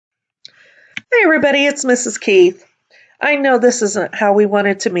Hey everybody, it's Mrs. Keith. I know this isn't how we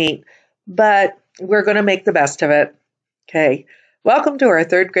wanted to meet, but we're going to make the best of it. Okay. Welcome to our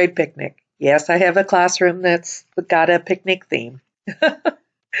third grade picnic. Yes, I have a classroom that's got a picnic theme.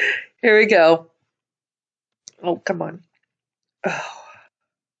 Here we go. Oh, come on. Oh,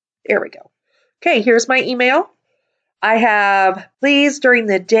 here we go. Okay, here's my email. I have please during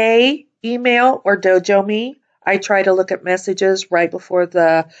the day email or dojo me. I try to look at messages right before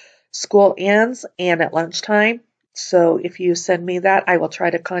the school ends and at lunchtime. So if you send me that, I will try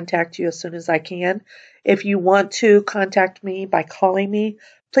to contact you as soon as I can. If you want to contact me by calling me,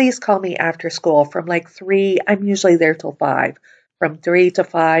 please call me after school from like 3. I'm usually there till 5. From 3 to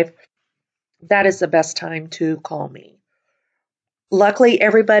 5, that is the best time to call me. Luckily,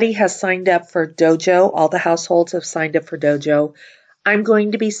 everybody has signed up for Dojo. All the households have signed up for Dojo. I'm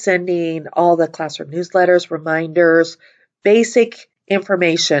going to be sending all the classroom newsletters, reminders, basic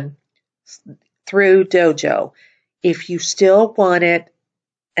information through Dojo. If you still want it,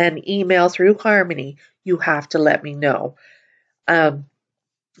 an email through Harmony, you have to let me know.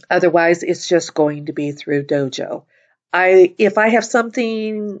 Otherwise, it's just going to be through Dojo. If I have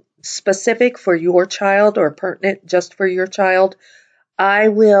something specific for your child or pertinent just for your child, I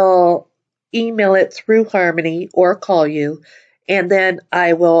will email it through Harmony or call you, and then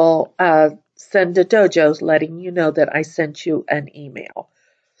I will send to Dojos letting you know that I sent you an email.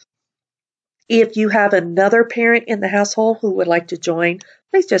 If you have another parent in the household who would like to join,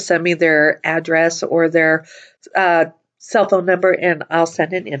 please just send me their address or their cell phone number, and I'll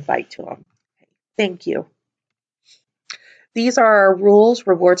send an invite to them. Thank you. These are our rules,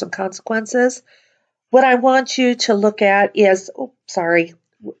 rewards, and consequences. What I want you to look at is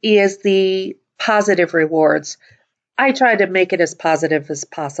the positive rewards. I try to make it as positive as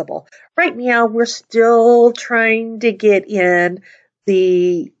possible. Right now, we're still trying to get in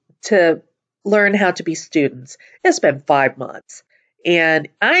to learn how to be students. It's been 5 months, and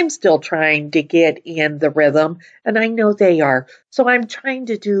I'm still trying to get in the rhythm, and I know they are. So I'm trying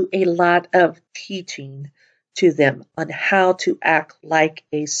to do a lot of teaching to them on how to act like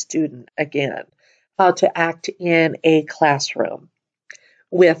a student again, how to act in a classroom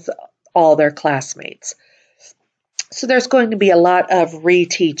with all their classmates. So there's going to be a lot of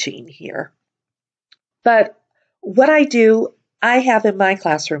reteaching here. But what I have in my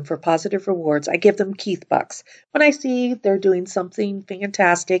classroom for positive rewards, I give them Keith Bucks. When I see they're doing something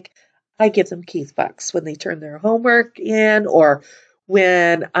fantastic, I give them Keith Bucks. When they turn their homework in, or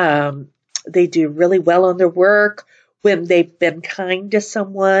when they do really well on their work, when they've been kind to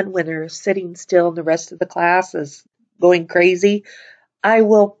someone, when they're sitting still and the rest of the class is going crazy, I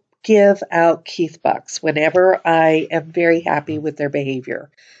will give out Keith Bucks whenever I am very happy with their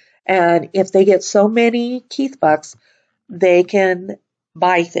behavior. And if they get so many Keith Bucks, they can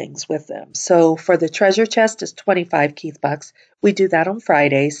buy things with them. So for the treasure chest is 25 Keith Bucks. We do that on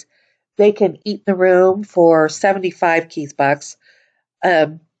Fridays. They can eat in the room for 75 Keith Bucks.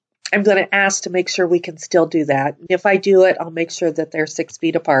 I'm going to ask to make sure we can still do that. If I do it, I'll make sure that they're 6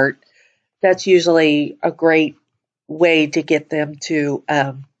 feet apart. That's usually a great way to get them to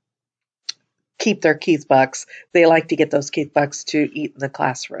keep their Keith Bucks. They like to get those Keith Bucks to eat in the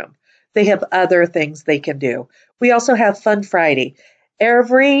classroom. They have other things they can do. We also have Fun Friday.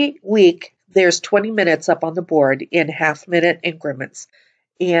 Every week, there's 20 minutes up on the board in half-minute increments.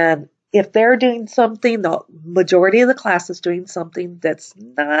 And if they're doing something, the majority of the class is doing something that's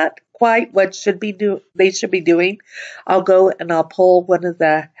not quite what they should be doing, I'll go and I'll pull one of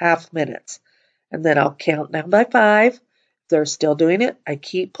the half minutes. And then I'll count down by 5. If they're still doing it, I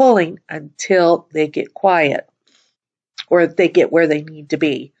keep pulling until they get quiet or they get where they need to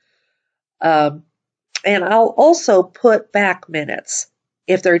be. And I'll also put back minutes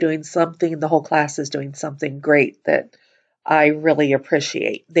if they're doing something, the whole class is doing something great that I really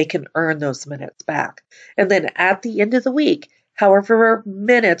appreciate. They can earn those minutes back. And then at the end of the week, however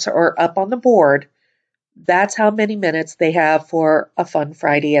minutes are up on the board, that's how many minutes they have for a Fun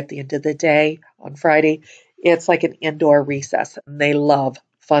Friday at the end of the day. On Friday, it's like an indoor recess, and they love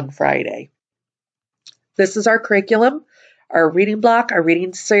Fun Friday. This is our curriculum. Our reading block, our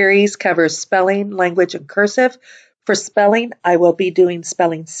reading series covers spelling, language, and cursive. For spelling, I will be doing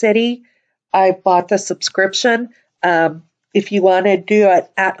Spelling City. I bought the subscription. If you want to do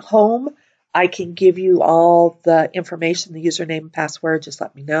it at home, I can give you all the information, the username and password. Just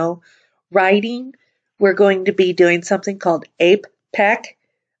let me know. Writing, we're going to be doing something called APE PEC.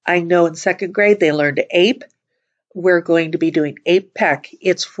 I know in 2nd grade they learned APE. We're going to be doing APE PEC.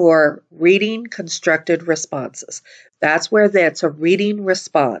 It's for reading constructed responses. That's where that's a reading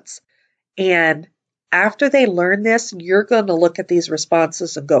response. And after they learn this, you're going to look at these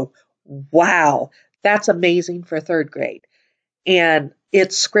responses and go, Wow, that's amazing for third grade. And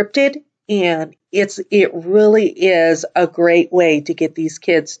it's scripted, and it really is a great way to get these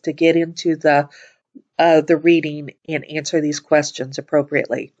kids to get into the reading and answer these questions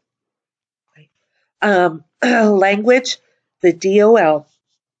appropriately. Language, the DOL.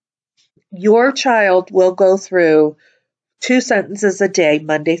 Your child will go through 2 sentences a day,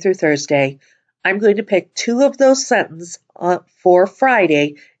 Monday through Thursday. I'm going to pick two of those sentences for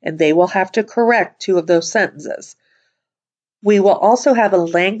Friday, and they will have to correct two of those sentences. We will also have a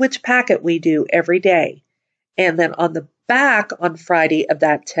language packet we do every day. And then on the back on Friday of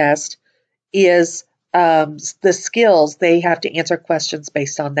that test is the skills. They have to answer questions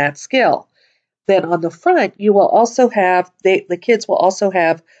based on that skill. Then on the front, you will also have, the kids will also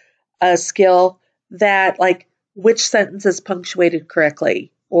have a skill that, like, which sentence is punctuated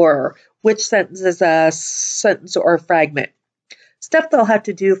correctly, or which sentence is a sentence or a fragment. Stuff they'll have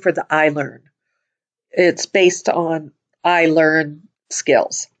to do for the iLearn. It's based on iLearn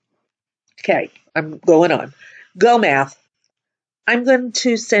skills. Okay, I'm going on. Go Math. I'm going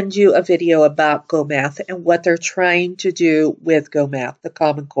to send you a video about Go Math and what they're trying to do with Go Math, the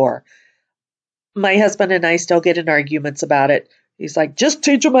Common Core. My husband and I still get in arguments about it. He's like, just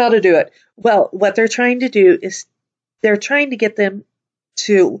teach them how to do it. Well, what they're trying to do is they're trying to get them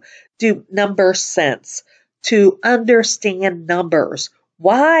to do number sense, to understand numbers.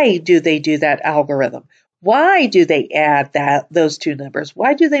 Why do they do that algorithm? Why do they add those two numbers?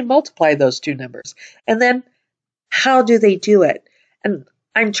 Why do they multiply those two numbers? And then how do they do it? And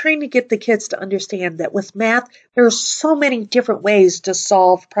I'm trying to get the kids to understand that with math, there are so many different ways to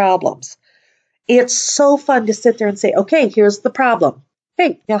solve problems. It's so fun to sit there and say, okay, here's the problem.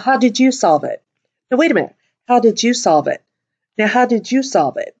 Hey, now how did you solve it? Now, wait a minute. How did you solve it? Now, how did you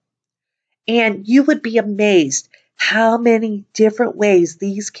solve it? And you would be amazed how many different ways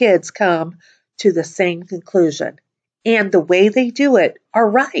these kids come to the same conclusion. And the way they do it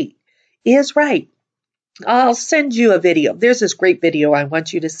is right. I'll send you a video. There's this great video I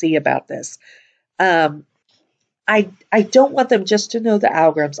want you to see about this. I don't want them just to know the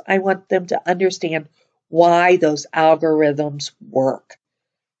algorithms. I want them to understand why those algorithms work.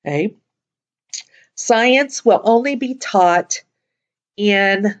 Okay? Science will only be taught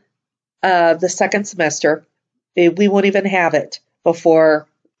in the second semester. We won't even have it before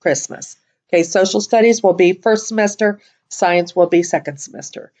Christmas. Okay, social studies will be first semester. Science will be second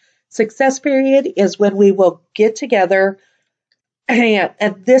semester. Success period is when we will get together,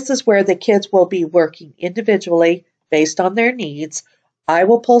 and this is where the kids will be working individually based on their needs. I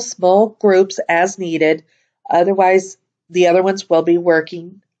will pull small groups as needed. Otherwise, the other ones will be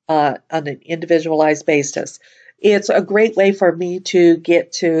working on an individualized basis. It's a great way for me to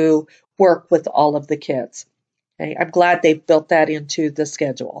get to work with all of the kids. Okay? I'm glad they've built that into the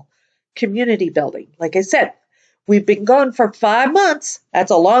schedule. Community building. Like I said, we've been going for 5 months.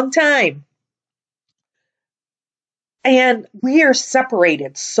 That's a long time. And we are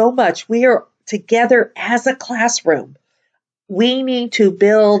separated so much. We are together as a classroom. We need to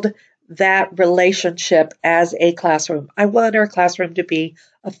build that relationship as a classroom. I want our classroom to be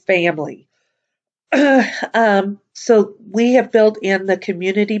a family. So we have built in the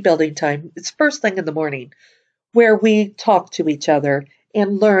community building time. It's first thing in the morning, where we talk to each other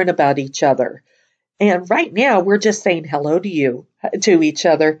and learn about each other. And right now we're just saying hello to each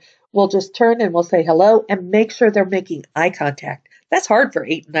other. We'll just turn and we'll say hello and make sure they're making eye contact. That's hard for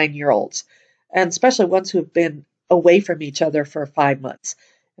 8 and 9-year-olds, and especially ones who've been away from each other for 5 months.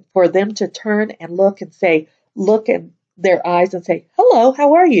 For them to turn and look in their eyes and say, hello,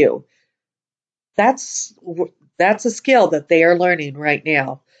 how are you? That's a skill that they are learning right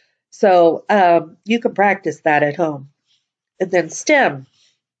now. So you can practice that at home. And then STEM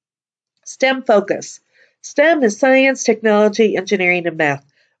focus. STEM is science, technology, engineering, and math.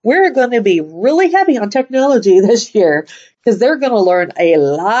 We're going to be really heavy on technology this year because they're going to learn a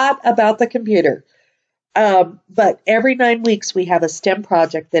lot about the computer. But every 9 weeks, we have a STEM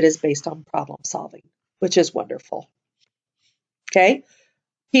project that is based on problem solving, which is wonderful. Okay?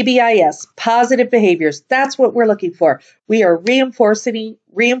 PBIS, positive behaviors. That's what we're looking for. We are reinforcing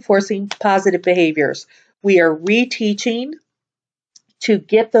positive behaviors. We are reteaching to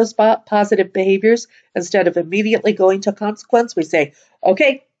get those positive behaviors. Instead of immediately going to consequence, we say,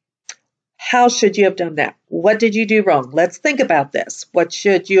 okay, how should you have done that? What did you do wrong? Let's think about this. What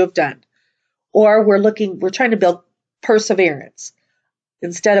should you have done? Or we're trying to build perseverance.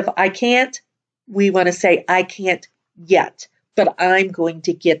 Instead of I can't, we want to say I can't yet, but I'm going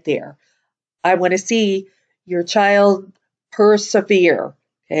to get there. I want to see your child persevere.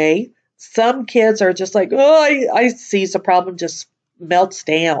 Okay. Some kids are just like, oh, I see the problem, just melts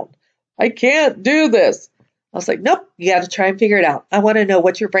down. I can't do this. I was like, nope, you got to try and figure it out. I want to know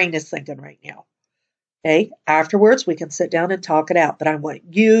what your brain is thinking right now. Okay. Afterwards, we can sit down and talk it out, but I want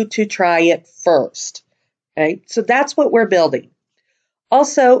you to try it first. Okay. So that's what we're building.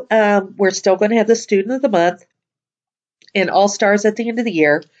 Also, we're still going to have the student of the month and all stars at the end of the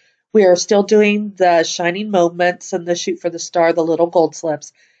year. We are still doing the shining moments and the shoot for the star, the little gold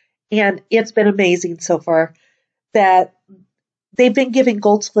slips. And it's been amazing so far that they've been giving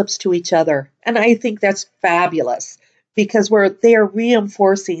gold slips to each other. And I think that's fabulous because they are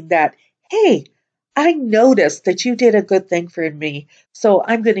reinforcing that, hey, I noticed that you did a good thing for me, so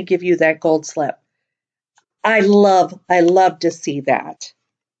I'm going to give you that gold slip. I love to see that.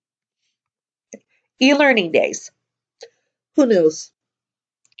 E-learning days. Who knows?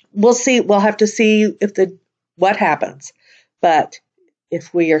 We'll see. We'll have to see what happens. But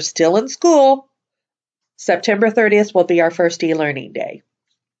if we are still in school, September 30th will be our first e-learning day.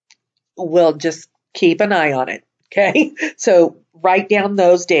 We'll just keep an eye on it. Okay. So write down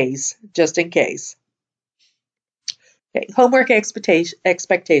those days just in case. Okay. Homework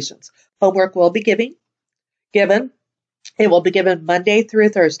expectations. Homework will be given. It will be given Monday through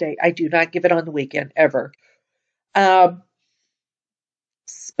Thursday. I do not give it on the weekend ever.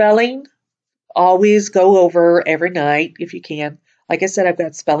 Spelling, always go over every night if you can. Like I said, I've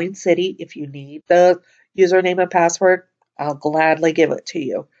got Spelling City. If you need the username and password, I'll gladly give it to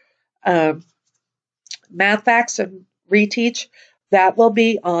you. Math Facts and Reteach, that will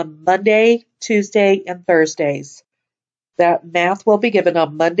be on Monday, Tuesday, and Thursdays. That math will be given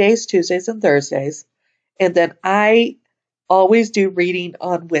on Mondays, Tuesdays, and Thursdays. And then I always do reading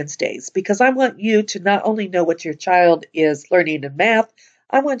on Wednesdays because I want you to not only know what your child is learning in math,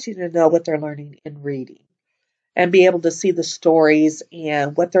 I want you to know what they're learning in reading and be able to see the stories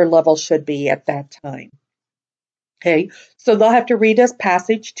and what their level should be at that time. Okay, so they'll have to read a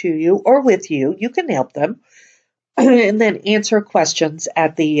passage to you or with you. You can help them and then answer questions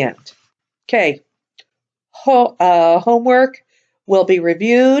at the end. Okay, homework will be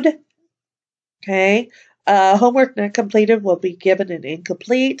reviewed. Okay, homework not completed will be given an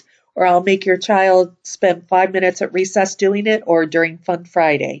incomplete, or I'll make your child spend 5 minutes at recess doing it or during Fun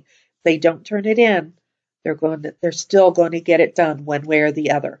Friday. If they don't turn it in, they're still going to get it done one way or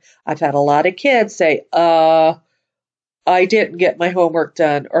the other. I've had a lot of kids say, I didn't get my homework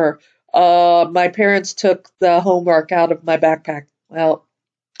done, or my parents took the homework out of my backpack. Well,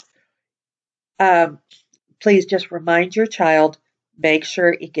 please just remind your child, make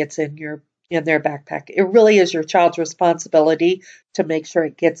sure it gets in their backpack. It really is your child's responsibility to make sure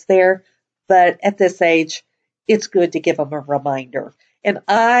it gets there. But at this age, it's good to give them a reminder. And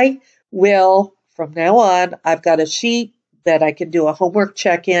I will, from now on, I've got a sheet that I can do a homework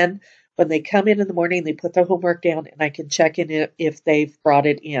check-in. When they come in the morning, they put their homework down and I can check in if they've brought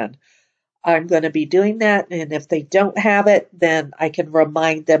it in. I'm going to be doing that. And if they don't have it, then I can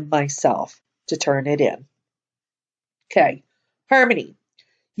remind them myself to turn it in. Okay, Harmony.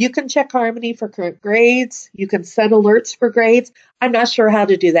 You can check Harmony for current grades. You can set alerts for grades. I'm not sure how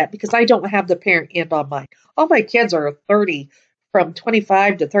to do that because I don't have the parent end on mine. All my kids are 30, from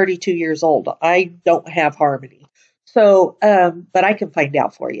 25 to 32 years old. I don't have Harmony. So, but I can find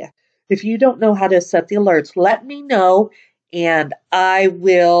out for you. If you don't know how to set the alerts, let me know and I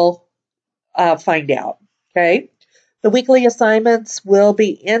will find out. Okay. The weekly assignments will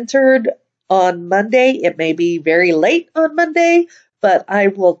be entered on Monday. It may be very late on Monday, but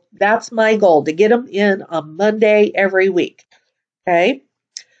that's my goal, to get them in on Monday every week. Okay.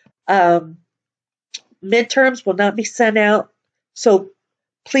 Midterms will not be sent out. So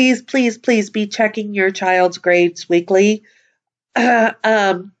please, please, please be checking your child's grades weekly.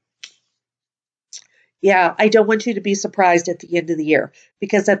 Yeah, I don't want you to be surprised at the end of the year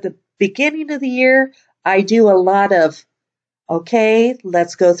because at the beginning of the year, I do a lot of, okay,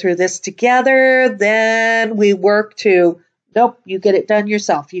 let's go through this together. Then we work to, nope, you get it done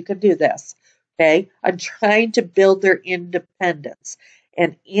yourself. You can do this. Okay. I'm trying to build their independence.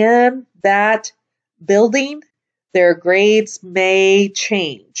 And in that building, their grades may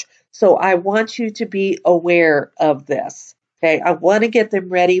change. So I want you to be aware of this. Okay. I want to get them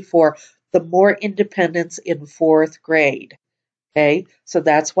ready for the more independence in 4th grade. Okay. So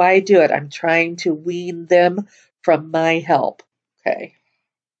that's why I do it. I'm trying to wean them from my help. Okay.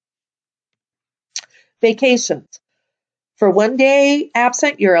 Vacations. For 1 day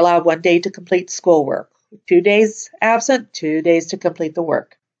absent, you're allowed 1 day to complete schoolwork. 2 days absent, 2 days to complete the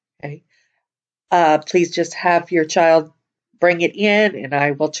work. Okay. Please just have your child bring it in and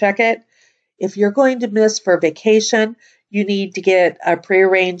I will check it. If you're going to miss for vacation, you need to get a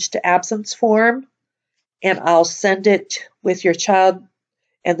prearranged absence form and I'll send it with your child.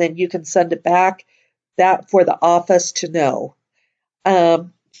 and then you can send it back that for the office to know.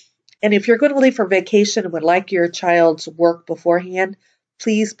 Um, and if you're going to leave for vacation and would like your child's work beforehand,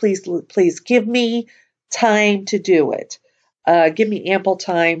 please, please, please give me time to do it. Give me ample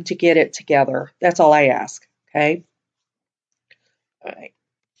time to get it together. That's all I ask. Okay. All right.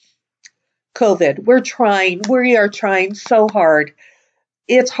 COVID. We are trying so hard.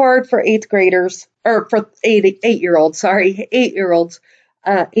 It's hard for eighth graders, or for 8-year-olds, sorry, 8-year-olds,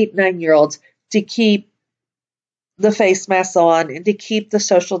 9-year-olds to keep the face masks on and to keep the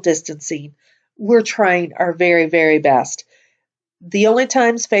social distancing. We're trying our very, very best. The only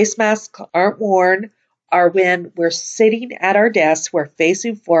times face masks aren't worn are when we're sitting at our desks, we're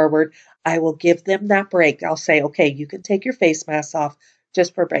facing forward. I will give them that break. I'll say, okay, you can take your face mask off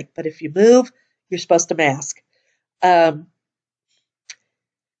just for a break. But if you move, you're supposed to mask.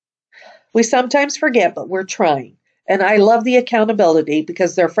 We sometimes forget, but we're trying. And I love the accountability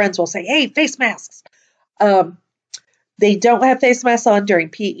because their friends will say, hey, face masks. They don't have face masks on during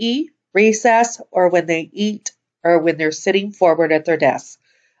PE, recess, or when they eat or when they're sitting forward at their desks.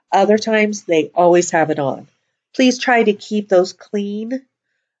 Other times, they always have it on. Please try to keep those clean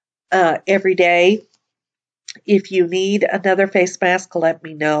every day. If you need another face mask, let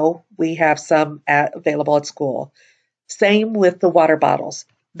me know. We have some available at school. Same with the water bottles.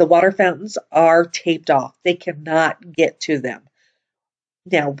 The water fountains are taped off. They cannot get to them.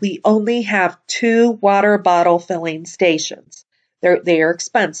 Now, we only have 2 water bottle filling stations. They are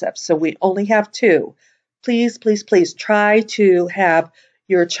expensive, so we only have 2. Please, please, please try to have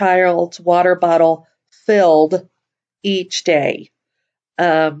your child's water bottle filled each day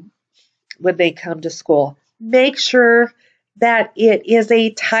when they come to school. Make sure that it is a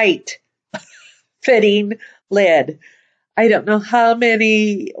tight fitting lid. I don't know how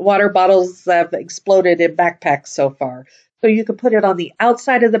many water bottles have exploded in backpacks so far. So you can put it on the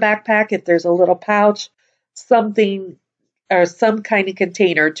outside of the backpack if there's a little pouch, something or some kind of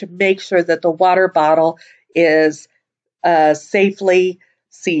container to make sure that the water bottle is safely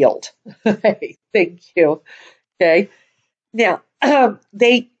sealed. Thank you. Okay. Now,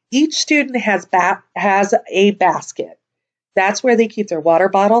 each student has a basket. That's where they keep their water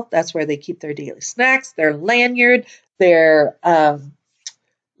bottle. That's where they keep their daily snacks, their lanyard, their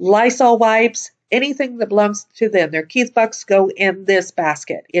Lysol wipes, anything that belongs to them. Their Keith Bucks go in this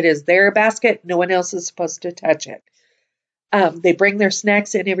basket. It is their basket. No one else is supposed to touch it. They bring their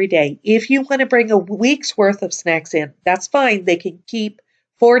snacks in every day. If you want to bring a week's worth of snacks in, that's fine. They can keep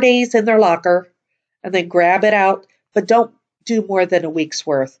 4 days in their locker and then grab it out, but don't do more than a week's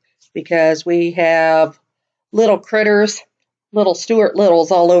worth because we have little critters, little Stuart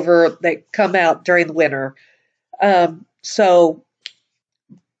Littles all over that come out during the winter. So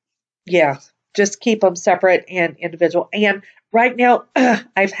yeah, just keep them separate and individual. And right now,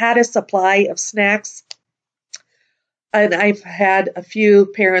 I've had a supply of snacks, and I've had a few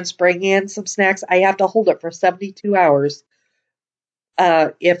parents bring in some snacks. I have to hold it for 72 hours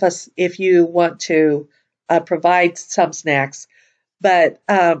if you want to provide some snacks. But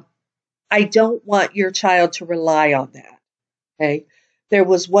I don't want your child to rely on that. Okay. There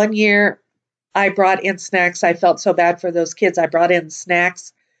was one year I brought in snacks. I felt so bad for those kids. I brought in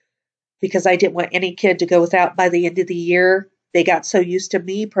snacks because I didn't want any kid to go without by the end of the year. They got so used to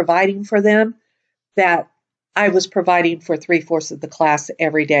me providing for them that I was providing for 3/4 of the class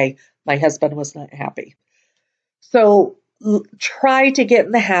every day. My husband was not happy. So try to get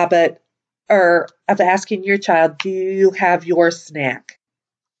in the habit of asking your child, do you have your snack?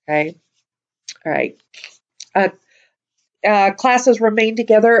 Okay. All right. Classes remain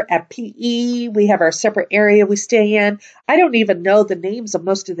together at PE. We have our separate area we stay in. I don't even know the names of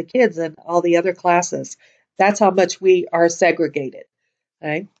most of the kids in all the other classes. That's how much we are segregated.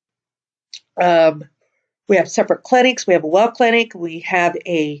 Okay. We have separate clinics. We have a well clinic. We have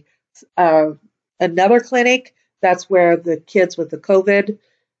another clinic. That's where the kids with the COVID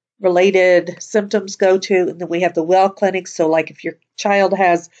related symptoms go to. And then we have the well clinic. So like if your child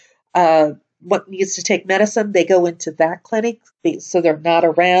has what needs to take medicine, they go into that clinic so they're not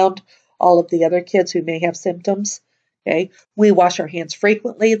around all of the other kids who may have symptoms. Okay. We wash our hands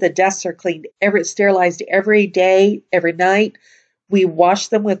frequently. The desks are cleaned, sterilized every day, every night. We wash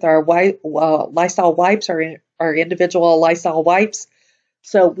them with our Lysol wipes, our individual Lysol wipes.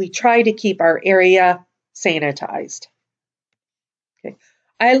 So we try to keep our area sanitized. Okay.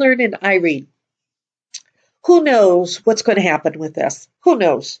 I learn and I read. Who knows what's going to happen with this? Who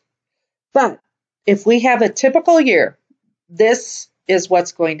knows? But if we have a typical year, this is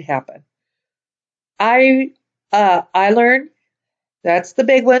what's going to happen. I learn, that's the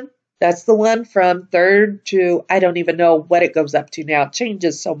big one. That's the one from third to, I don't even know what it goes up to now. It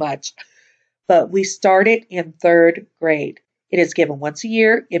changes so much. But we start it in third grade. It is given once a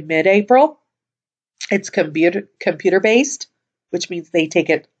year in mid-April. It's computer based, which means they take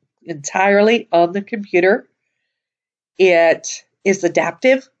it entirely on the computer. It is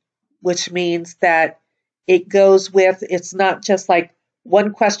adaptive, which means that it goes with, it's not just like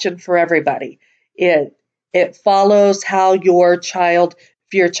one question for everybody. It follows how your child,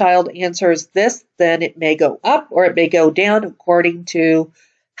 if your child answers this, then it may go up or it may go down according to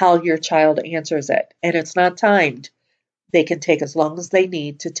how your child answers it. And it's not timed. They can take as long as they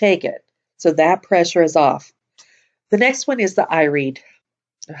need to take it. So that pressure is off. The next one is the iRead.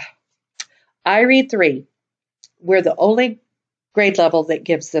 iRead 3. We're the only grade level that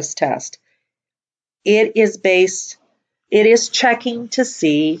gives this test. It is checking to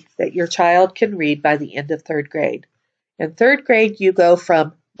see that your child can read by the end of third grade. In third grade, you go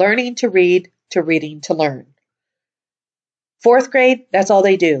from learning to read to reading to learn. Fourth grade, that's all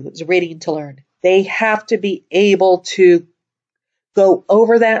they do is reading to learn. They have to be able to go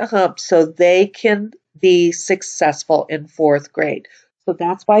over that hump so they can be successful in fourth grade. So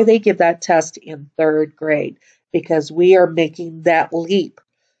that's why they give that test in third grade, because we are making that leap.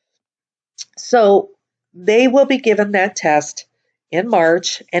 So they will be given that test in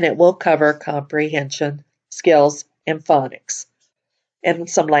March, and it will cover comprehension skills and phonics and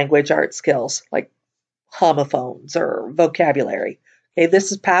some language art skills like homophones or vocabulary. Okay,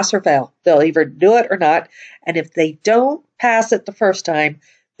 this is pass or fail. They'll either do it or not. And if they don't pass it the first time,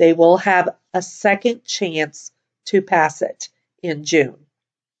 they will have a second chance to pass it in June.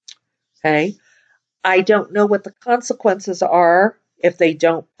 Okay, I don't know what the consequences are if they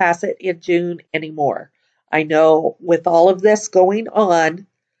don't pass it in June anymore. I know with all of this going on,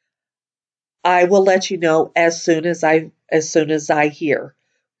 I will let you know as soon as I hear.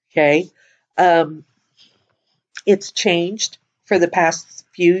 Okay. It's changed for the past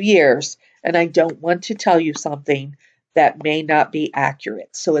few years, and I don't want to tell you something that may not be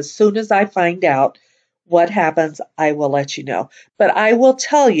accurate. So as soon as I find out what happens, I will let you know. But I will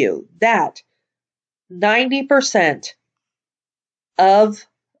tell you that 90% of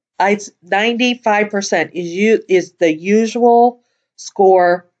 95% is the usual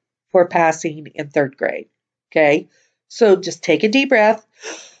score for passing in third grade. Okay, so just take a deep breath.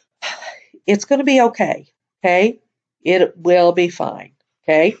 It's going to be okay. Okay, it will be fine.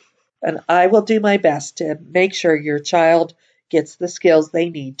 Okay, and I will do my best to make sure your child gets the skills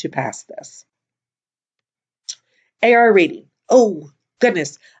they need to pass this. AR reading. Oh,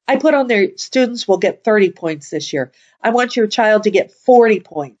 goodness. I put on there students will get 30 points this year. I want your child to get 40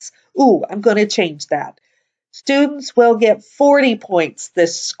 points. Ooh, I'm going to change that. Students will get 40 points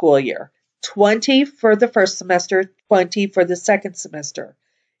this school year. 20 for the first semester, 20 for the second semester.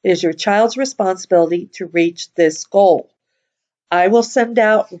 It is your child's responsibility to reach this goal. I will send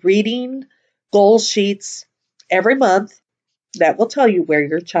out reading goal sheets every month that will tell you where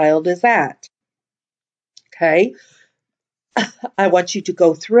your child is at. Okay? I want you to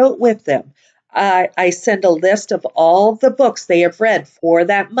go through it with them. I send a list of all the books they have read for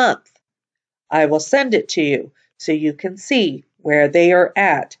that month. I will send it to you so you can see where they are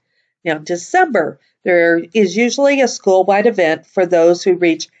at. Now, in December, there is usually a school-wide event for those who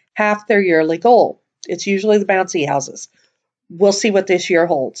reach half their yearly goal. It's usually the bouncy houses. We'll see what this year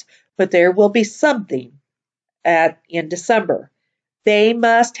holds, but there will be something in December. They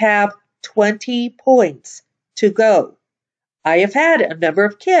must have 20 points to go. I have had a number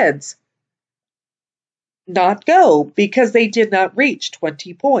of kids not go because they did not reach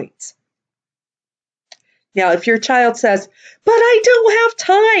 20 points. Now, if your child says, but I don't have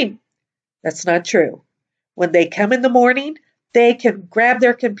time, that's not true. When they come in the morning, they can grab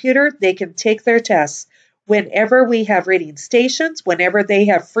their computer, they can take their tests. Whenever we have reading stations, whenever they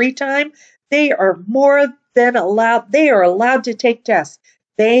have free time, they are more than allowed, they are allowed to take tests.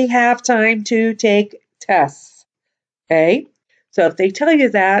 They have time to take tests. Okay? So if they tell you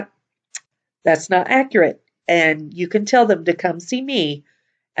that, that's not accurate. And you can tell them to come see me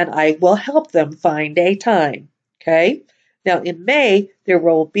and I will help them find a time. Okay? Now in May, there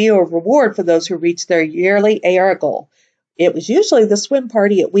will be a reward for those who reach their yearly AR goal. It was usually the swim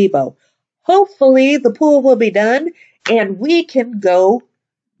party at Weibo. Hopefully the pool will be done and we can go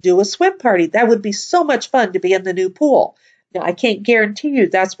do a swim party. That would be so much fun to be in the new pool. Now I can't guarantee you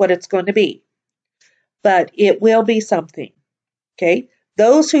that's what it's going to be, but it will be something. Okay?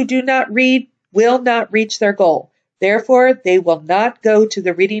 Those who do not read will not reach their goal. Therefore, they will not go to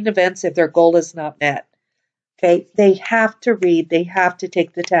the reading events if their goal is not met. Okay? They have to read. They have to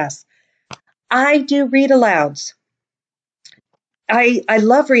take the test. I do read alouds. I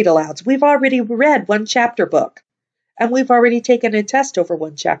love read alouds. We've already read one chapter book, and we've already taken a test over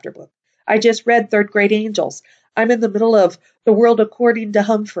one chapter book. I just read Third Grade Angels. I'm in the middle of The World According to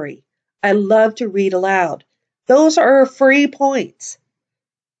Humphrey. I love to read aloud. Those are free points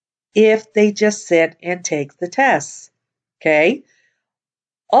if they just sit and take the tests. Okay?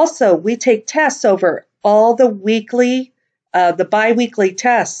 Also, we take tests over all the the bi-weekly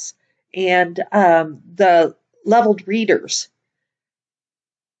tests and the leveled readers.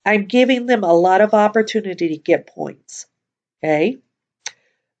 I'm giving them a lot of opportunity to get points. Okay?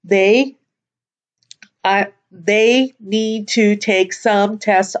 They they need to take some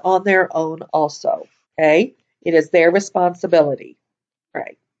tests on their own also. Okay? It is their responsibility.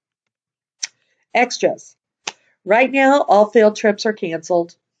 Right. Extras. Right now, all field trips are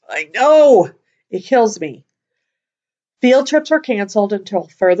canceled. I know! It kills me. Field trips are canceled until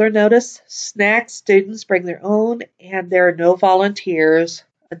further notice. Snacks, students bring their own, and there are no volunteers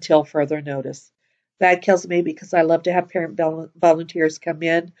until further notice. That kills me because I love to have parent volunteers come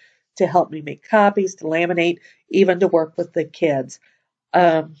in to help me make copies, to laminate, even to work with the kids.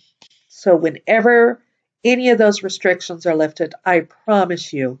 So whenever any of those restrictions are lifted, I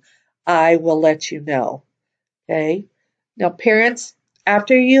promise you, I will let you know. Okay? Now, parents,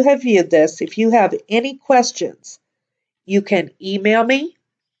 after you have viewed this, if you have any questions, you can email me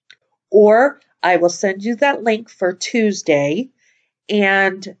or I will send you that link for Tuesday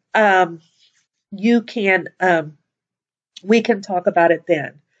and you can we can talk about it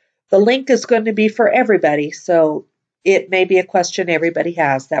then. The link is going to be for everybody, so it may be a question everybody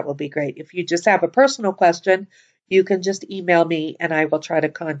has. That will be great. If you just have a personal question, you can just email me and I will try to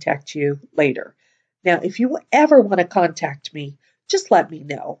contact you later. Now, if you ever want to contact me, just let me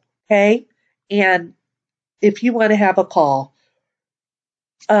know, okay? And if you want to have a call,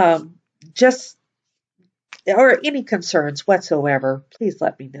 just or any concerns whatsoever, please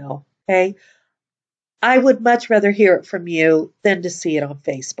let me know, okay? I would much rather hear it from you than to see it on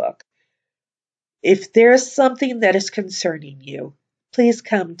Facebook. If there's something that is concerning you, please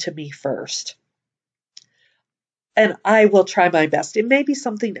come to me first. And I will try my best. It may be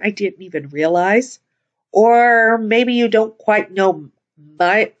something I didn't even realize, or maybe you don't quite know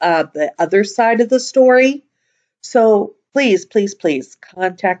the other side of the story. So please, please, please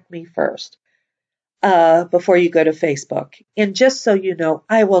contact me first before you go to Facebook. And just so you know,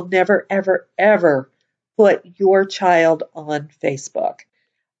 I will never, ever, ever put your child on Facebook.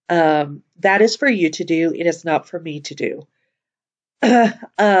 That is for you to do. It is not for me to do.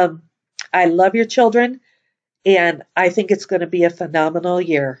 I love your children, and I think it's going to be a phenomenal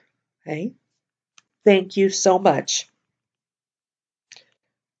year. Okay? Thank you so much.